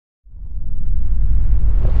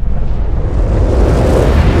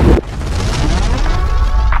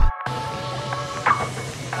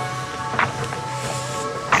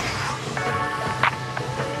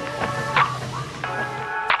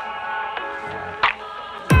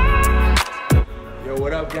Yo,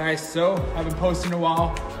 what up guys? So, I've been posting a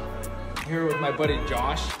while. I'm here with my buddy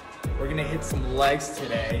Josh. We're gonna hit some legs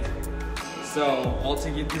today. So, I'll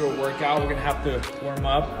take you through a workout. We're gonna have to warm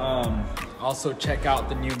up. Also check out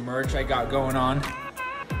the new merch I got going on.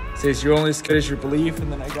 It says you're only as good as your belief, and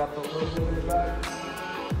then I got the logo in the back.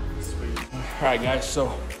 Sweet. All right guys,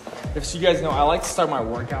 so if you guys know, I like to start my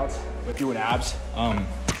workouts with doing abs.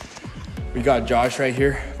 We got Josh right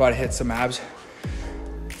here, about to hit some abs.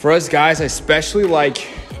 For us guys, I especially like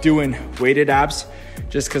doing weighted abs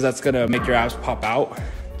just because that's gonna make your abs pop out.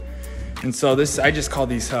 And so this, I just call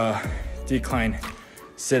these decline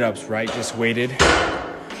sit-ups, right? Just weighted.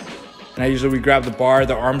 And we grab the bar,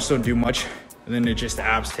 the arms don't do much, and then it's just the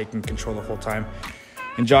abs taking control the whole time.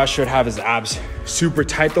 And Josh should have his abs super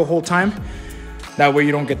tight the whole time. That way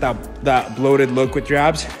you don't get that bloated look with your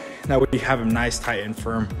abs. That way you have them nice, tight, and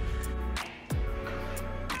firm.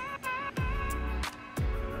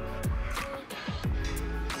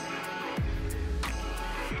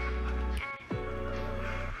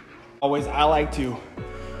 Always, I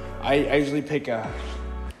usually pick a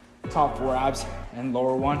top 4 abs and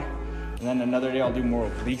lower one. And then another day I'll do more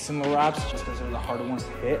obliques and lower abs just because they're the harder ones to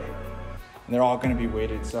hit. And they're all gonna be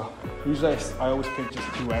weighted. So usually I always pick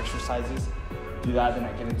just 2 exercises. Do that, then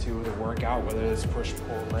I get into the workout, whether it's push,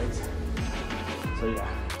 pull, legs. So yeah.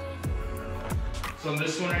 So on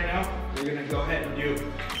this one right now, we're gonna go ahead and do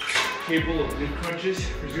cable oblique crunches.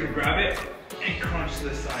 We're just gonna grab it and crunch to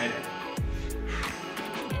the side.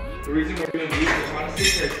 The reason we're doing these is honestly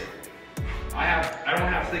because I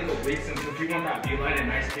don't have thick obliques, and so if you want that V-line and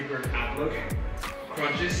nice tapered ab look,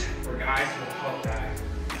 crunches for guys will help that.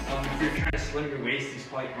 If you're trying to slim your waist, these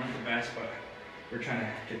probably aren't the best, but we're trying to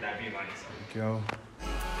get that V-line. So go.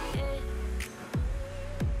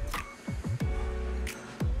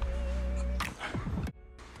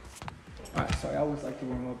 Alright, so I always like to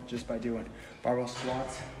warm up just by doing barbell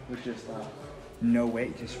squats with just no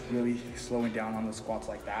weight, just really slowing down on the squats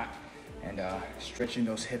like that, and stretching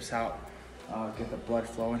those hips out, get the blood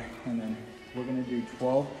flowing. And then we're gonna do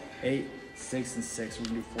 12, 8, 6, and 6. We're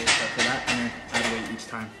gonna do 4 sets of that, and then add weight each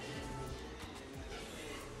time.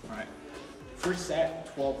 All right, first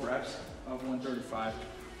set, 12 reps of 135.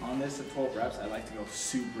 On this, at 12 reps, I like to go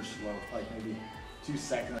super slow, like maybe 2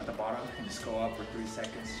 seconds at the bottom, and just go up for 3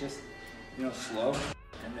 seconds, just slow.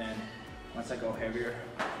 And then once I go heavier,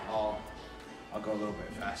 I'll go a little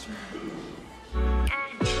bit faster.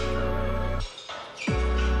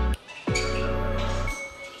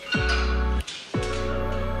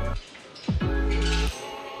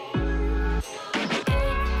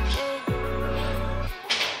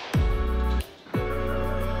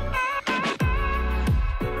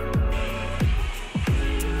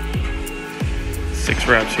 6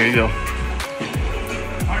 reps, here you go.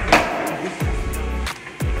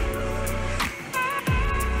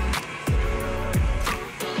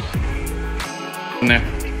 In there.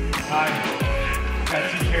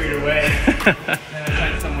 Got too carried away. Then I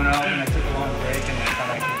tried someone else, and I took a long break, and I thought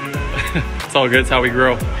I could do it. It's all good, it's how we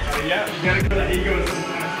grow. Yeah, you gotta go to ego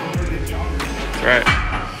sometimes over the stronger. That's right.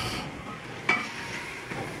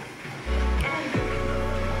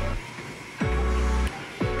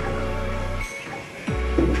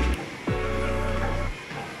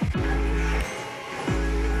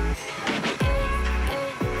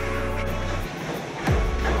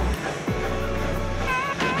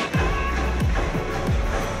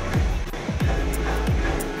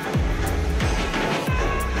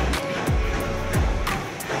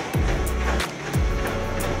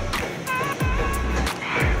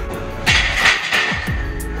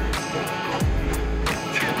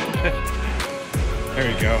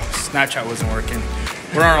 There we go. Snapchat wasn't working.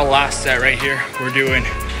 We're on our last set right here.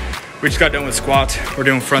 We just got done with squats. We're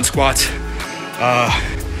doing front squats.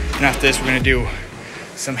 And after this, we're gonna do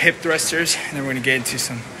some hip thrusters, and then we're gonna get into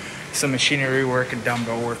some machinery work and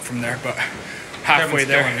dumbbell work from there. But halfway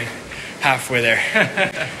there. Halfway there.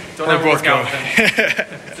 Don't ever both go.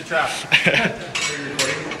 It's a trap. Are you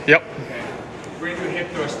recording? Yep. Okay. We're gonna do hip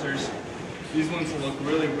thrusters. These ones will look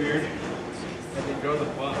really weird, but they grow the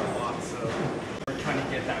butt a lot, so we're trying to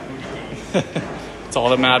get that booty gain. That's all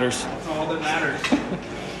that matters. That's all that matters.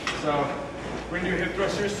 So we're gonna do hip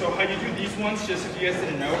thrusters. So how you do these ones, just if you guys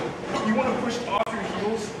didn't know, you want to push off your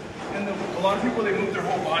heels, and a lot of people, they move their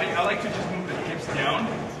whole body. I like to just move the hips down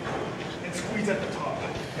and squeeze at the top.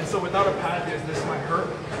 And so without a pad, this might hurt.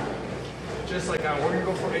 Just like that. We're gonna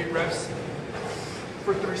go for 8 reps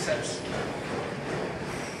for 3 sets.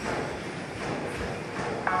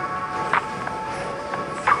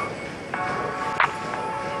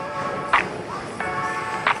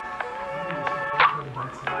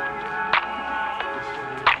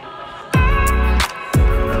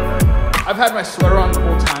 had my sweater on the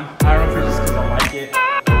whole time. I don't know if it's just because I like it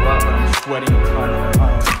or what, but I'm sweating a ton.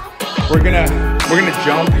 We're gonna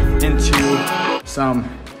jump into some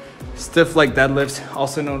stiff leg deadlifts,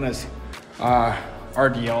 also known as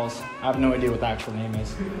RDLs. I have no idea what the actual name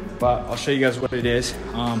is, but I'll show you guys what it is.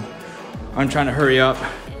 I'm trying to hurry up.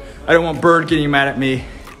 I don't want Bird getting mad at me.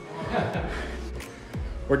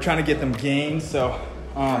 We're trying to get them gained, so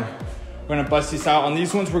we're gonna bust these out. On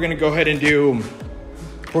these ones, we're gonna go ahead and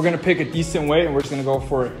we're gonna pick a decent weight, and we're just gonna go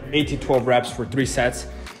for 8 to 12 reps for 3 sets.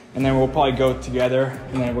 And then we'll probably go together,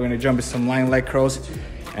 and then we're gonna jump into some lying leg curls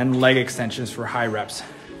and leg extensions for high reps.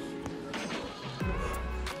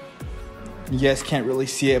 You guys can't really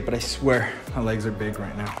see it, but I swear my legs are big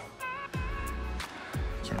right now.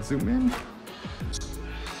 Can't zoom in.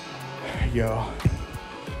 There you go.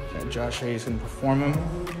 Got Josh Hayes gonna perform him.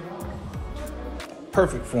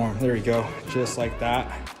 Perfect form, there you go, just like that.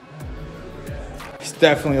 He's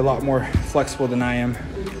definitely a lot more flexible than I am.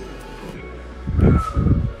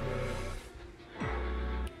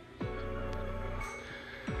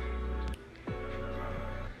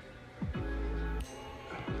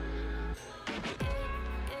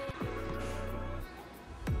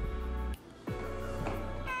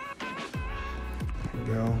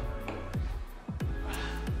 Go.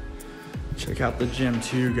 Check out the gym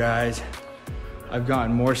too, guys. I've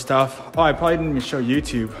gotten more stuff. Oh, I probably didn't even show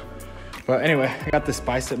YouTube. But anyway, I got this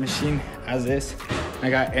bicep machine as is.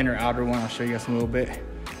 I got inner outer one. I'll show you guys in a little bit.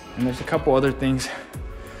 And there's a couple other things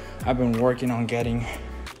I've been working on getting.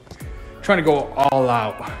 Trying to go all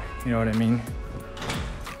out. You know what I mean?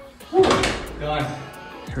 Done.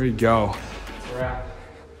 Here we go. Wrap.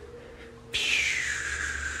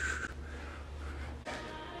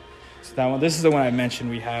 That one, this is the one I mentioned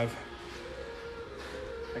we have.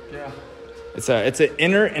 Heck yeah. It's an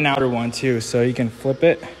inner and outer one too, so you can flip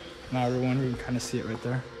it. An outer one, you can kind of see it right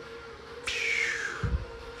there.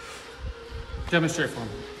 Demonstrate for me.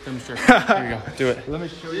 Demonstrate. There you go. Do it. Let me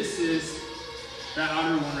show you. This is that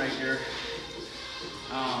outer one right here.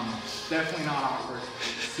 Definitely not awkward.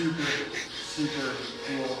 Super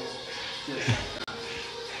cool. Just like that.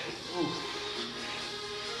 Ooh.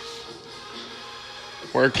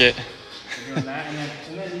 Work it. We're doing that, and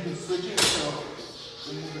then you can switch it, so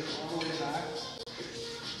we move it all the way back.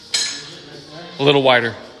 Right A little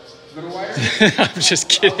wider. A little wider? I'm just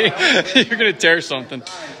kidding. You're gonna tear something.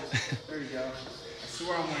 There you go. I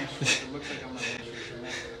swear I'm wearing shorts. It looks like I'm not wearing shorts right now.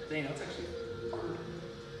 Dang, that's actually hard.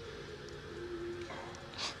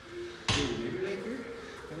 Dude, maybe right here?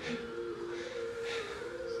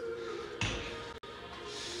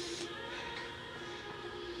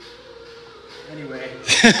 Anyway.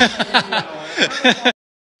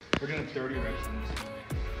 We're doing 30 reps on this one.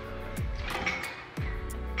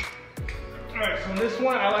 Alright, so on this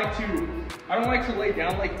one I don't like to lay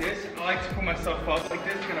down like this. I like to put myself up like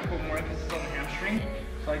this. Gonna put more emphasis on the hamstring.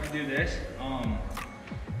 So I like to do this. And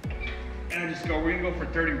we're gonna go for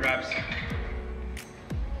 30 reps.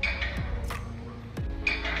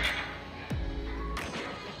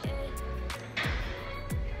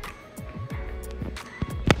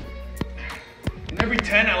 And every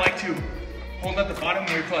 10, I like to hold at the bottom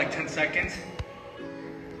and wait for like 10 seconds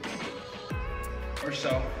or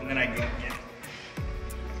so, and then I go again.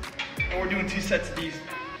 And we're doing 2 sets of these.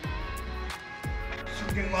 So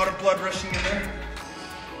we're getting a lot of blood rushing in there.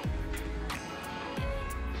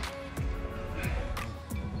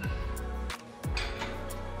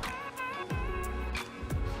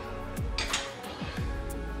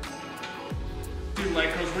 Dude,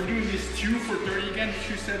 leg curls, we're doing these 2 for 30 again,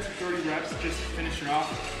 2 sets of 30 reps just to finish it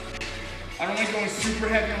off. I don't like going super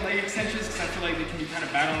heavy on leg extensions because I feel like they can be kind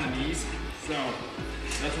of bad on the knees. So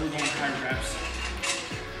that's where we're going high reps.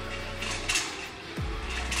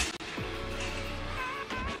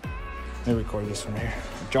 Let me record this one here.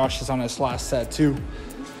 Josh is on his last set too.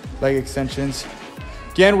 Leg extensions.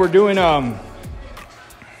 Again, we're doing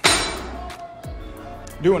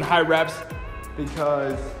high reps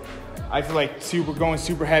because I feel like going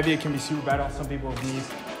super heavy, it can be super bad on some people's knees.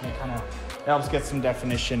 And it kind of helps get some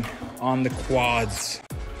definition on the quads.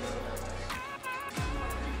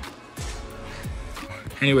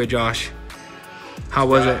 Anyway, Josh, how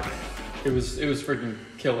was it? It was freaking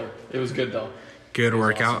killer. It was good though. Good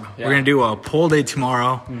workout. Awesome. Yeah. We're gonna do a pull day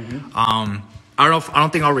tomorrow. I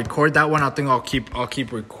don't think I'll record that one. I think I'll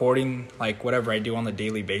keep recording like whatever I do on the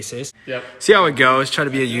daily basis. Yep. See how it goes. Try to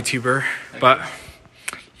be a YouTuber, but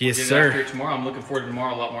yes, sir. After tomorrow, I'm looking forward to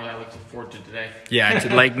tomorrow a lot more than I look forward to today. Yeah, it's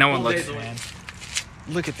like no one Full looks, days man.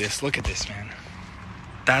 Look at this, man.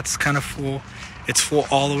 That's kind of full. It's full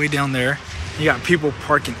all the way down there. You got people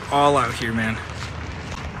parking all out here, man.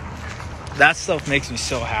 That stuff makes me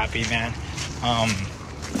so happy, man.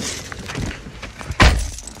 What's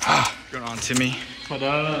going on, Timmy? What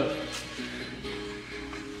up?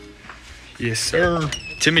 Yes, sir.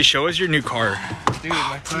 Timmy, show us your new car. Dude,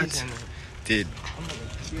 my keys in it. Dude.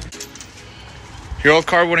 Your old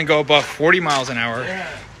car wouldn't go above 40 miles an hour. Yeah.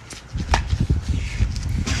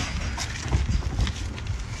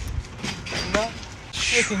 Not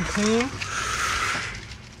freaking clean.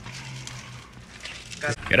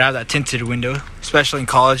 Gotta have that tinted window, especially in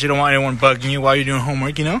college. You don't want anyone bugging you while you're doing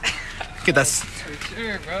homework, you know? Get that. For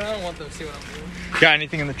sure, bro. I don't want them to see what I'm doing. Got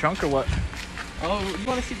anything in the trunk or what? Oh, you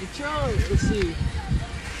want to see the trunk? Let's see.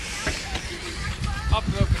 Pop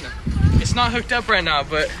it open there. It's not hooked up right now,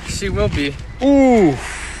 but she will be. Ooh.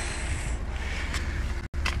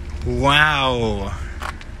 Wow.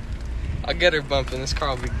 I'll get her bumping. This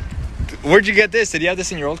car will be. Where'd you get this? Did you have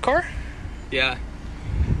this in your old car? Yeah.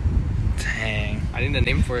 Dang. I need a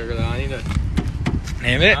name for it, though. I need a.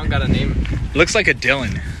 Name it? I don't got a name. Looks like a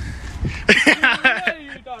Dylan. What are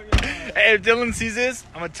you talking about? Hey, if Dylan sees this,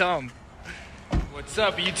 I'm gonna tell him. What's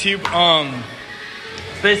up, YouTube?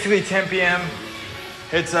 It's basically 10 p.m.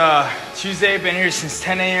 It's Tuesday. Been here since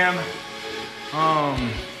 10 a.m.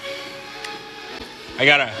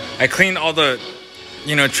 I cleaned all the,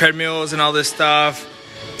 treadmills and all this stuff.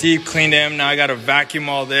 Deep cleaned them. Now I gotta vacuum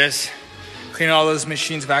all this. Clean all those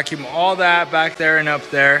machines. Vacuum all that back there and up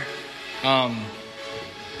there.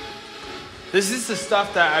 This is the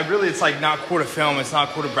stuff that it's like not cool to film. It's not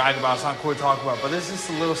cool to brag about. It's not cool to talk about. But this is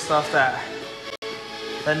the little stuff that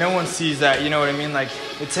no one sees, that, you know what I mean? Like,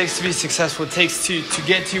 it takes to be successful. It takes to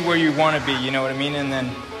get to where you want to be, you know what I mean? And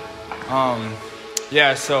then,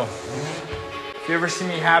 yeah, so if you ever see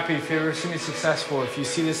me happy, if you ever see me successful, if you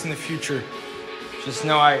see this in the future, just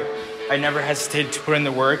know I never hesitated to put in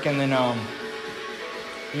the work. And then you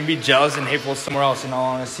can be jealous and hateful somewhere else, in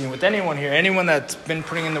all honesty. And with anyone here, anyone that's been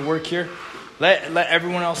putting in the work here, let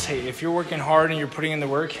everyone else hate. If you're working hard and you're putting in the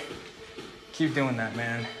work, keep doing that,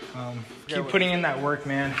 man. Keep putting in that work,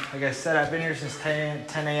 man. Like I said, I've been here since 10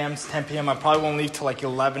 a.m. to 10 p.m. I probably won't leave till like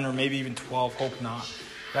 11 or maybe even 12. Hope not.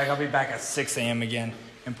 Like, I'll be back at 6 a.m. again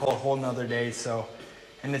and pull a whole nother day. So,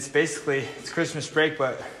 and it's Christmas break,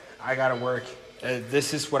 but I gotta work.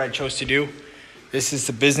 This is what I chose to do. This is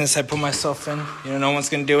the business I put myself in. No one's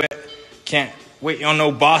gonna do it. Can't wait on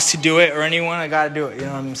no boss to do it or anyone. I gotta do it. You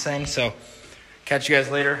know what I'm saying? So, catch you guys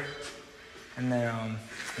later. And then,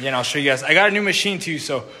 I'll show you guys. I got a new machine too,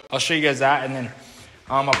 so I'll show you guys that. And then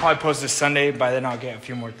I'll probably post this Sunday. By then I'll get a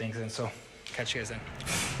few more things in. So catch you guys then.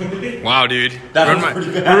 Wow, dude.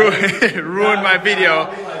 Ruined my video.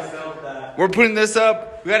 We're putting this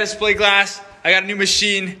up. We got a display glass. I got a new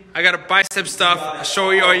machine. I got a bicep stuff. I'll show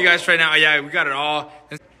you all you guys right now. Yeah, we got it all.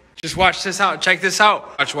 Just watch this out. Check this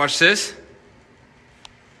out. Watch this.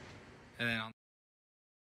 And then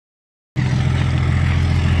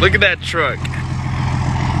look at that truck.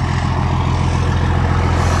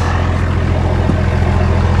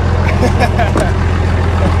 Like,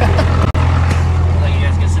 you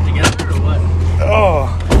guys gonna sit together or what? Oh.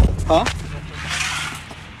 Huh?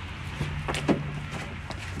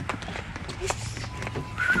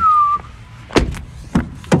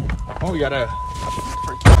 Oh, we got a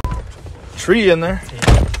tree in there.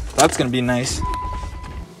 That's gonna be nice.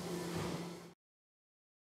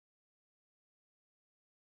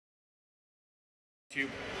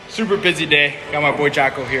 Super busy day. Got my boy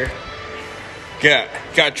Jocko here.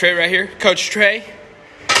 Got Trey right here, Coach Trey.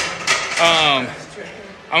 I'm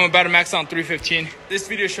about to max on 315. This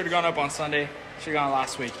video should have gone up on Sunday. Should have gone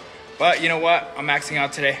last week. But you know what? I'm maxing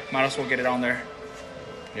out today. Might as well get it on there.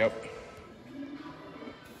 Yep.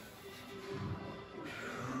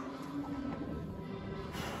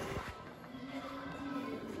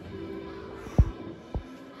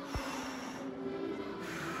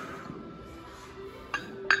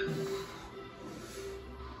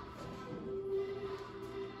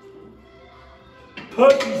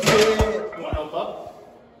 Want to help up?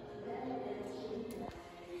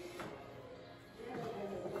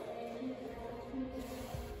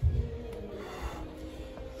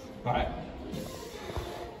 All right.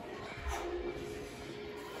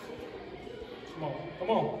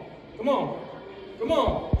 Come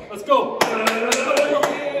on. Let's go.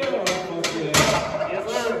 Yes,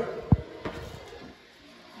 sir.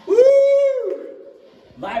 Woo!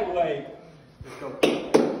 Lightweight. Let's go.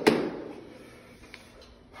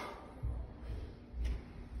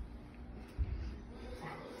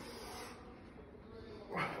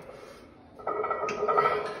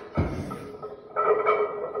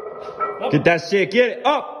 Get that shit, get it.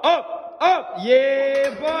 Up.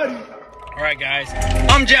 Yeah, buddy. All right, guys.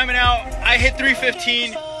 I'm jamming out. I hit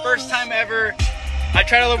 315. First time ever. I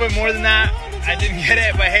tried a little bit more than that. I didn't get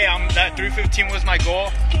it, but hey, that 315 was my goal.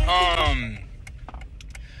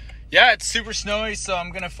 Yeah, it's super snowy, so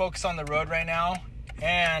I'm gonna focus on the road right now,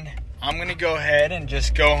 and I'm gonna go ahead and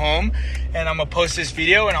just go home, and I'm gonna post this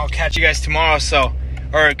video, and I'll catch you guys tomorrow.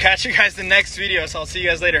 Or catch you guys the next video. So I'll see you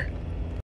guys later.